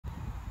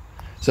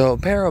So a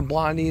pair of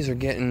Blondies are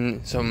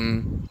getting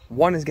some,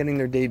 one is getting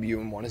their debut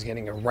and one is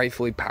getting a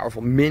rightfully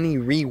powerful mini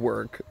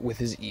rework with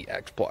his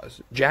EX+.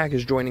 Jack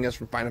is joining us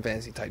from Final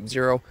Fantasy Type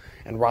 0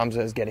 and Ramza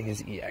is getting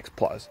his EX+.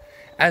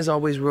 As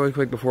always, really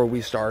quick before we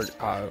start,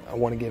 I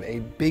want to give a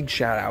big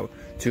shout out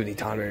to the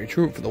Tonberry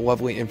Troop for the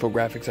lovely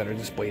infographics that are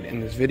displayed in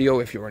this video.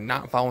 If you are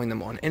not following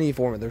them on any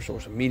form of their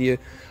social media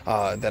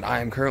that I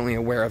am currently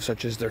aware of,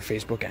 such as their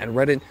Facebook and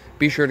Reddit,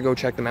 be sure to go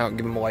check them out,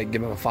 give them a like,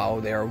 give them a follow.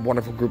 They are a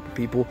wonderful group of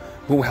people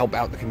who help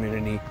out the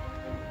community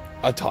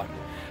a ton.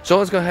 So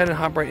let's go ahead and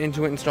hop right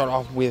into it and start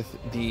off with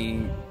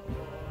the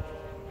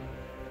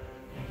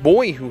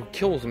boy who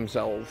kills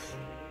himself.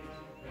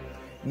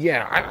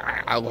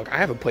 Yeah, look, I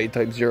haven't played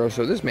Type 0,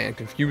 so this man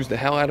confused the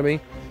hell out of me.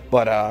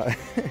 But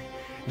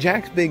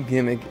Jack's big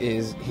gimmick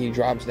is he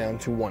drops down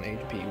to 1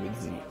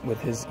 HP with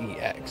his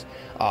EX,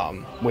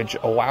 which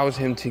allows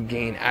him to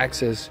gain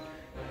access.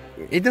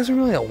 It doesn't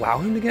really allow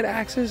him to get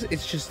access.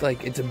 It's just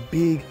like, it's a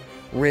big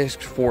risk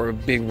for a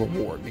big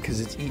reward because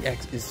its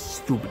EX is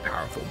stupid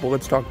powerful. But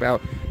let's talk about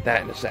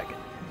that in a second.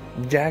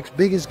 Jack's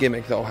biggest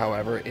gimmick, though,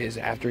 however, is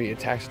after he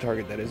attacks a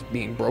target that is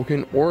being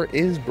broken or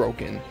is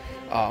broken,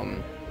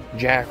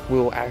 Jack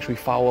will actually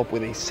follow up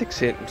with a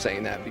 6-hit. I'm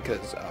saying that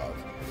because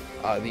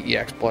of the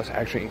EX Plus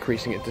actually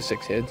increasing it to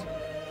 6 hits.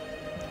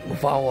 Will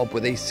follow up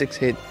with a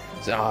 6-hit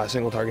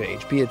single target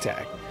HP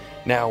attack.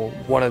 Now,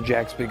 one of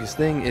Jack's biggest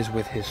thing is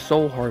with his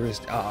Soul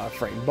Harvest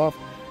frame buff.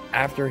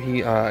 After he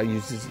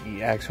uses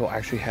EX, he'll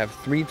actually have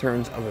 3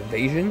 turns of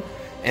evasion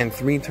and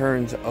 3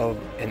 turns of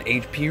an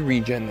HP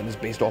regen that is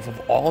based off of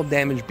all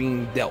damage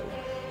being dealt.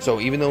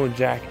 So even though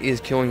Jack is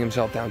killing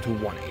himself down to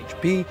 1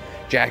 HP,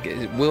 Jack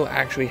will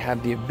actually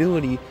have the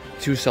ability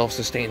to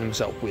self-sustain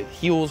himself with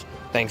heals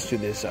thanks to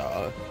this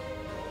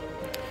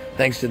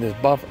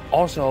buff,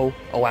 also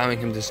allowing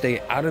him to stay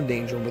out of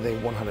danger with a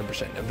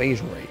 100%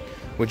 evasion rate,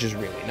 which is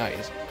really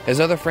nice. His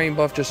other frame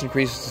buff just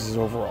increases his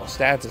overall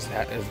stats, his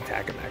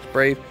attack and max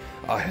brave.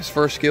 His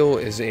first skill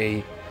is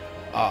a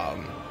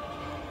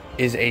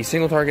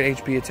single target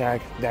HP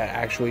attack that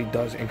actually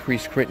does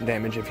increase crit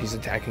damage if he's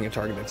attacking a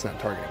target that's not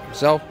targeting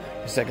himself.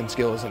 His second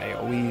skill is an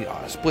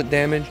AoE split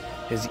damage.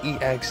 His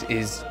EX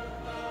is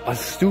a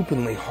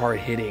stupidly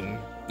hard-hitting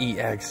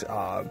EX,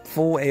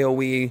 full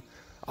AoE,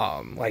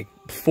 like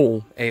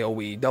full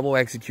AoE, double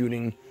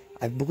executing.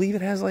 I believe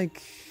it has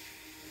like,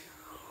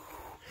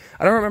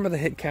 I don't remember the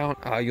hit count.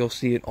 You'll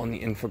see it on the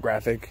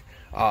infographic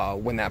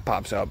when that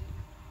pops up.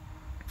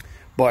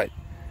 But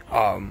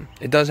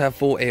it does have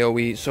full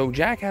AoE, so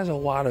Jack has a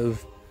lot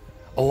of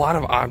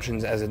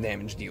options as a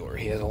damage dealer.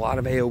 He has a lot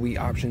of AoE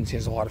options. He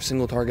has a lot of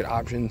single target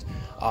options,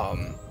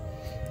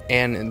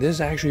 and this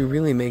actually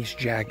really makes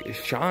Jack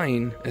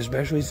shine,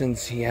 especially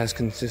since he has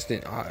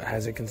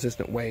a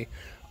consistent way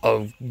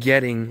of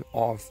getting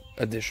off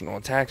additional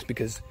attacks.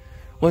 Because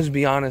let's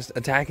be honest,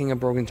 attacking a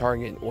broken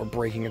target or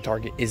breaking a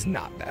target is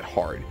not that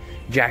hard.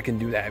 Jack can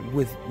do that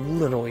with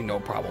literally no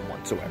problem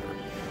whatsoever.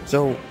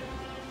 So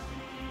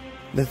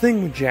the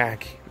thing with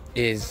Jack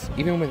is,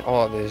 even with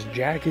all of this,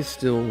 Jack is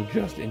still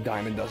just a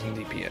dime a dozen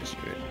DPS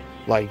unit.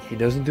 Like, he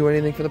doesn't do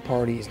anything for the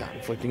party, he's not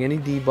inflicting any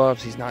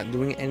debuffs, he's not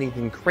doing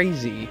anything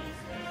crazy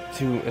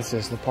to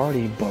assist the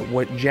party, but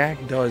what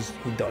Jack does,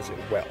 he does it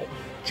well.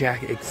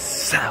 Jack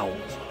excels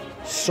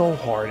so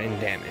hard in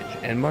damage,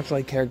 and much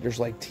like characters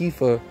like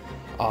Tifa,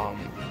 not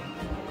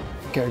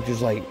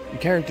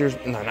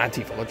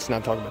Tifa, let's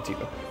not talk about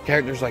Tifa.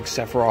 Characters like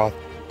Sephiroth,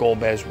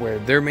 Golbez, where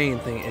their main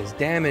thing is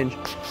damage,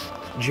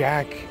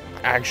 Jack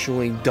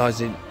actually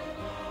does it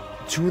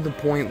to the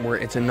point where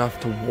it's enough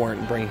to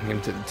warrant bringing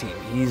him to the team.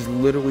 He's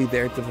literally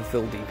there to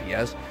fulfill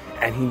DPS,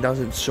 and he does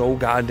it so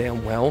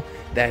goddamn well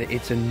that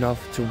it's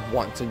enough to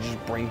want to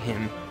just bring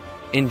him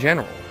in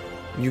general.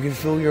 You can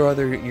fill your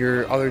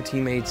other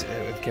teammates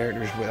with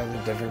characters with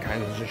other different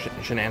kinds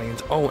of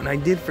shenanigans. Oh, and I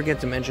did forget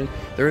to mention,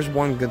 there is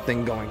one good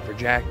thing going for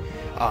Jack.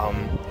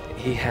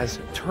 He has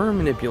turn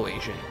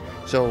manipulation,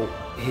 so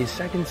his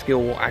second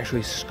skill will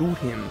actually scoot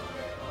him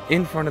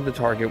in front of the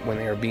target when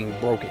they are being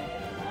broken.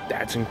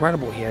 That's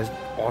incredible. He has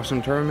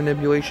awesome turn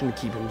manipulation to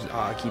keep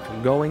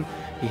him going.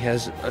 He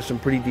has some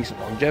pretty decent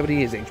longevity.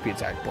 His HP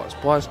attack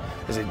plus.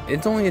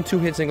 It's only a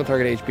 2-hit single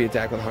target HP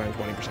attack with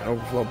 120%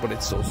 overflow, but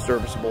it's still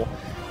serviceable.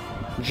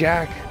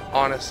 Jack,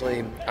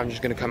 honestly, I'm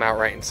just going to come out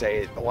right and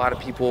say it. A lot of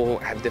people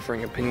have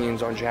differing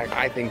opinions on Jack.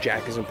 I think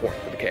Jack is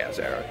important for the Chaos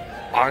era.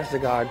 Honest to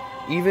God,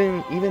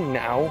 even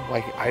now,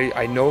 like,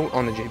 I know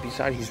on the JP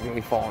side he's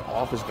really fallen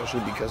off, especially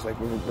because like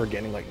we're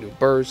getting like new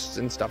bursts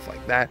and stuff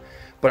like that.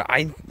 But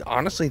I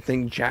honestly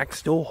think Jack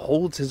still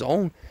holds his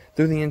own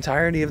through the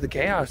entirety of the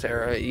Chaos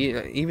era.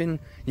 Even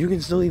you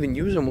can still even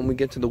use him when we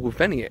get to the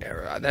Lufenia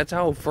era. That's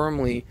how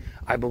firmly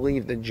I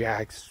believe that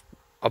Jack's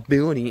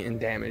ability and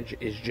damage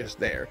is just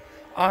there.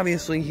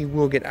 Obviously, he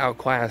will get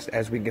outclassed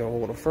as we go a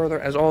little further,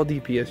 as all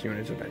DPS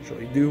units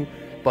eventually do.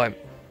 But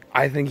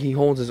I think he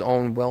holds his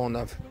own well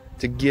enough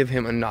to give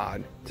him a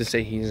nod to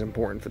say he's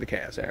important for the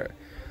Chaos era.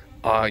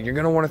 You're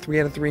going to want to 3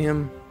 out of 3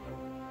 him.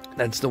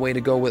 That's the way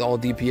to go with all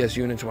DPS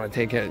units. You want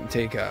to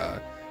take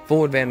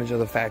full advantage of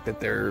the fact that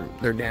their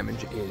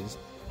damage is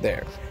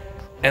there.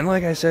 And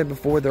like I said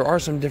before, there are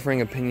some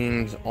differing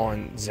opinions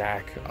on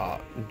Jack.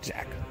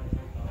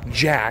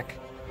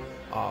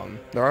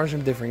 There are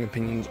some differing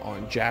opinions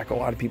on Jack. A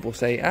lot of people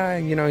say,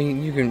 you know,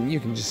 you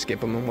can just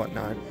skip him and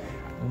whatnot.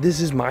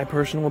 This is my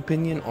personal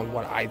opinion on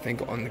what I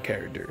think on the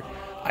character.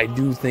 I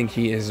do think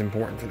he is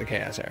important for the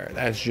Chaos Era.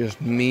 That's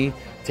just me.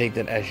 Take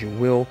that as you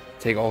will.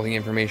 Take all the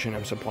information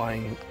I'm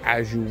supplying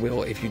as you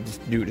will if you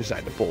do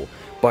decide to pull.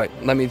 But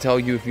let me tell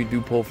you, if you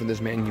do pull for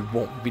this man, you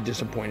won't be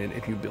disappointed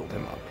if you build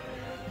him up.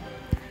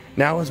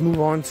 Now let's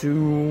move on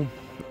to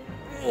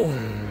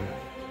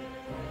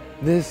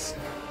this.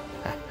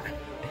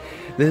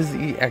 This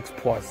EX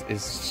Plus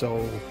is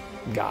so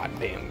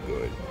goddamn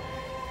good.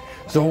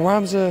 So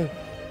Ramza,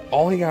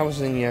 all he got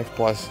was an EX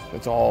Plus.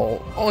 That's all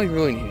he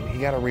really needed. He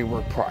got a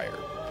rework prior.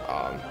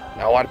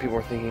 Now a lot of people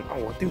are thinking,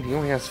 oh well, dude, he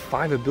only has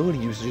 5 ability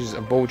usages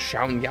of both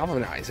Shout and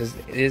Galvanize.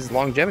 His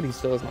longevity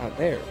still is not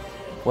there.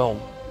 Well,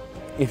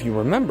 if you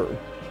remember,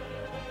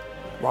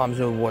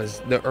 Ramza was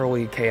the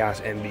early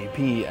Chaos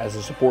MVP as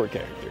a support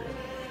character.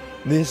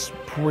 This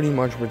pretty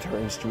much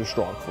returns to a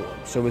strong form.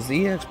 So as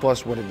the EX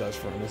Plus, what it does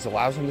for him is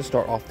allows him to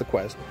start off the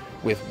quest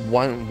with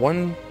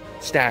one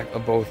stack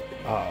of both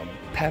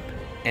Pep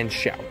and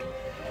Shout.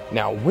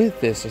 Now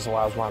with this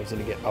allows Ramza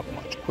to get up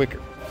much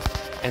quicker.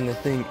 And the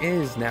thing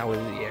is, now with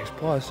the EX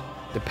Plus,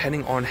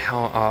 depending on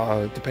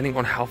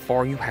how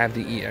far you have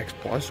the EX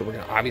Plus, so we're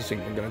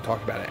gonna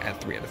talk about it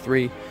at 3 out of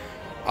 3,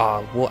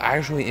 will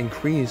actually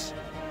increase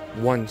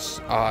once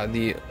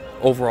the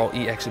overall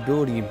EX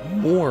ability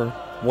more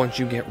once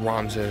you get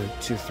Ramza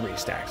to 3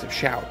 stacks of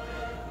Shout.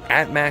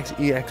 At max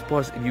EX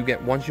Plus,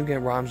 once you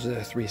get Ramza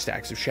to 3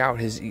 stacks of Shout,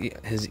 his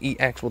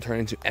EX will turn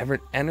into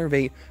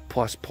Enervate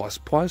plus,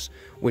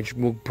 which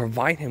will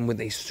provide him with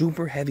a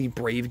super heavy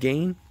Brave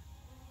gain,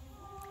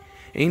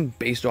 and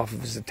based off of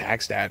his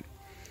attack stat,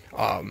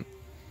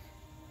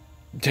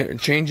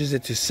 changes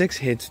it to 6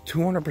 hits,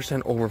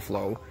 200%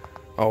 overflow,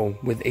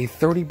 with a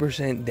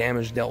 30%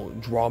 damage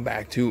dealt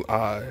drawback to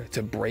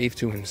Brave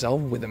to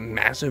himself with a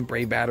massive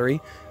Brave battery,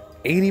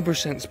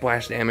 80%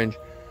 splash damage,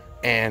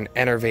 and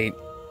Enervate,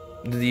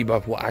 the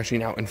debuff, will actually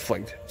now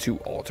inflict to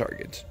all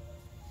targets.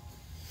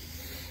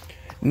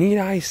 Need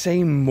I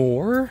say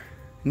more?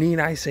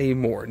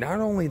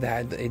 Not only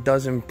that, it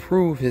does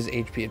improve his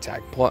HP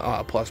attack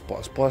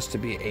plus to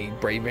be a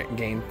Brave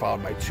gain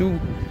followed by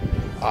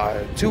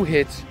 2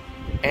 hits,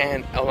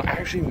 and it'll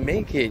actually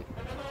make it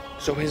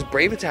so his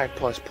Brave attack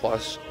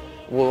plus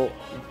will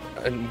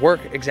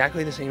work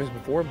exactly the same as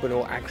before, but it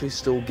will actually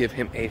still give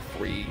him a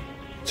free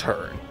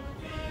turn.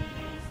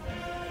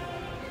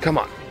 Come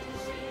on.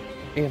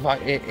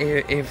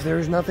 If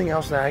there's nothing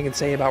else that I can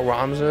say about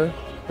Ramza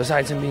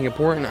besides him being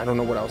important, I don't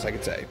know what else I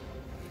could say.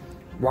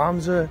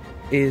 Ramza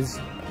is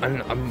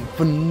a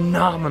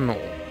phenomenal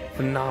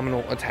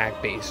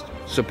attack-based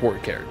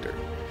support character.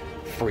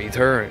 Free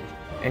turn,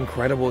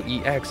 incredible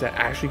EX that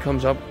actually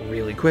comes up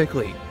really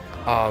quickly.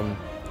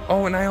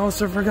 Oh, and I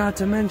also forgot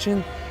to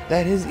mention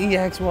that his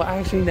EX will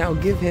actually now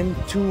give him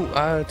two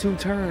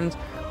turns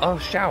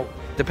of Shout.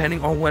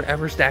 Depending on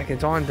whatever stack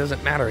it's on,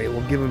 doesn't matter. It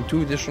will give him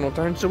 2 additional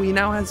turns, so he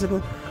now has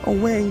a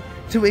way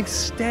to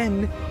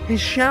extend his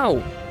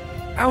Shout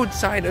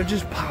outside of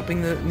just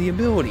popping the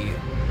ability.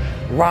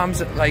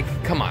 Ramza, like,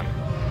 come on.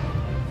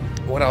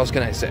 What else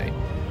can I say?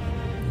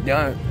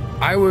 Yeah,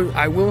 I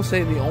will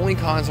say the only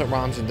cons that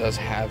Ramza does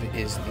have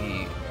is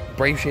the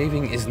Brave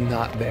Shaving is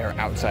not there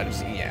outside of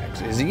his EX.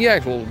 His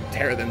EX will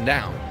tear them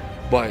down,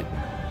 but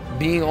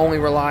being only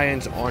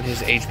reliant on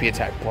his HP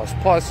attack plus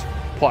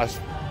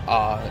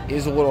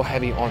is a little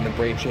heavy on the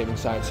Brave Shaving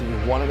side, so you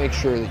want to make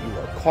sure that you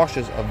are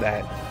cautious of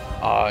that,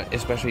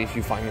 especially if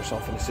you find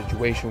yourself in a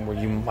situation where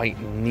you might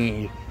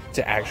need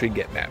to actually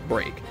get that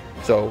break.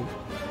 So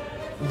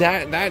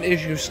that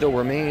issue still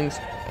remains.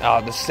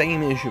 The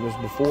same issue as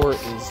before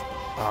is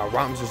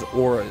Ramza's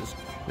auras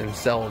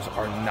themselves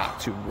are not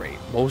too great.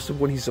 Most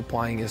of what he's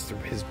supplying is through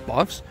his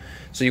buffs,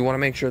 so you want to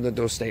make sure that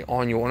those stay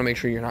on. You want to make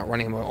sure you're not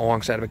running him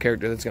alongside of a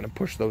character that's going to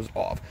push those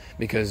off,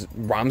 because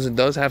Ramza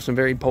does have some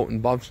very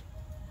potent buffs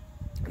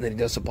that he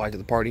does supply to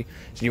the party,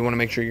 so you want to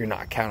make sure you're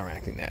not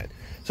counteracting that.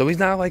 So he's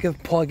not like a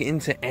plug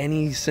into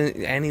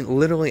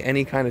literally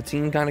any kind of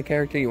team kind of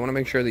character. You want to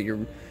make sure that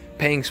you're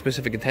paying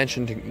specific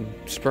attention to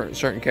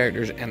certain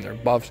characters and their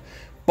buffs.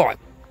 But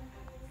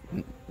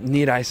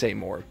need I say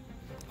more?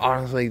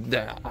 Honestly,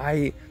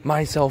 I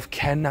myself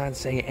cannot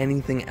say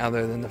anything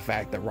other than the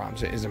fact that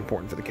Ramza is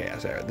important for the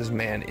Chaos Era. This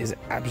man is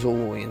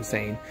absolutely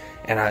insane,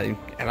 and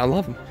I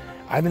love him.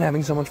 I've been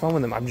having so much fun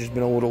with him. I've just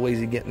been a little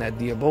lazy getting that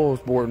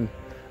Diabolos board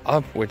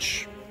up,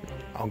 which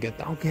I'll get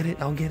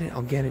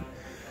it.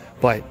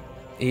 But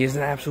he is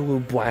an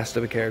absolute blast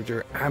of a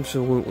character.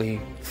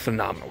 Absolutely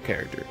phenomenal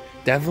character.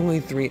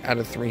 Definitely 3 out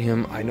of 3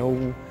 him. I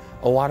know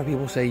a lot of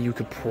people say you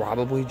could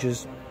probably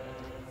just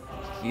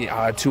 2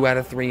 out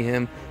of 3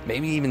 him,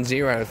 maybe even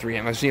 0 out of 3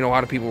 him. I've seen a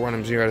lot of people run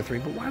him 0 out of 3,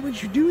 but why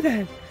would you do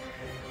that?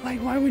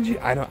 Like, why would you?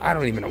 I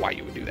don't even know why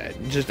you would do that.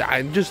 Just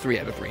 3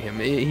 out of 3 him.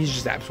 He's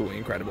just absolutely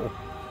incredible.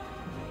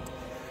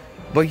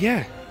 But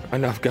yeah,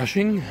 enough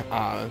gushing.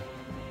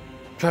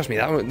 trust me,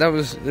 that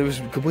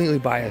was completely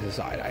biased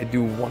aside. I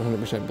do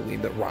 100%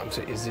 believe that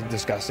Ramza is a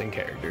disgusting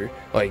character.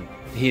 Like,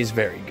 he is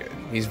very good.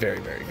 He's very,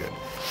 very good.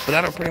 But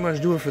that'll pretty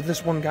much do it for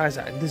this one, guys.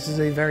 This is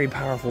a very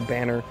powerful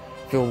banner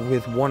filled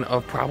with one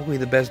of probably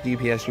the best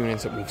DPS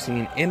units that we've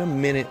seen in a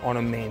minute on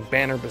a main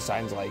banner,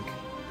 besides, like,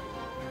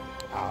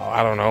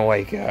 I don't know,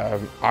 like,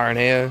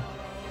 Aranea.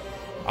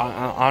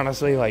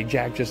 Honestly, like,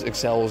 Jack just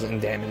excels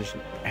in damage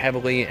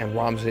heavily, and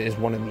Ramza is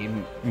one of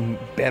the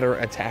better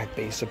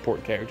attack-based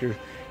support characters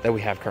that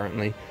we have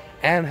currently,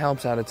 and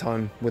helps out a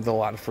ton with a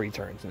lot of free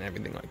turns and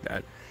everything like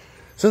that.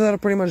 So that'll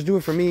pretty much do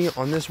it for me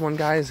on this one,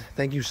 guys.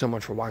 Thank you so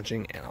much for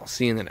watching, and I'll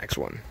see you in the next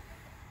one.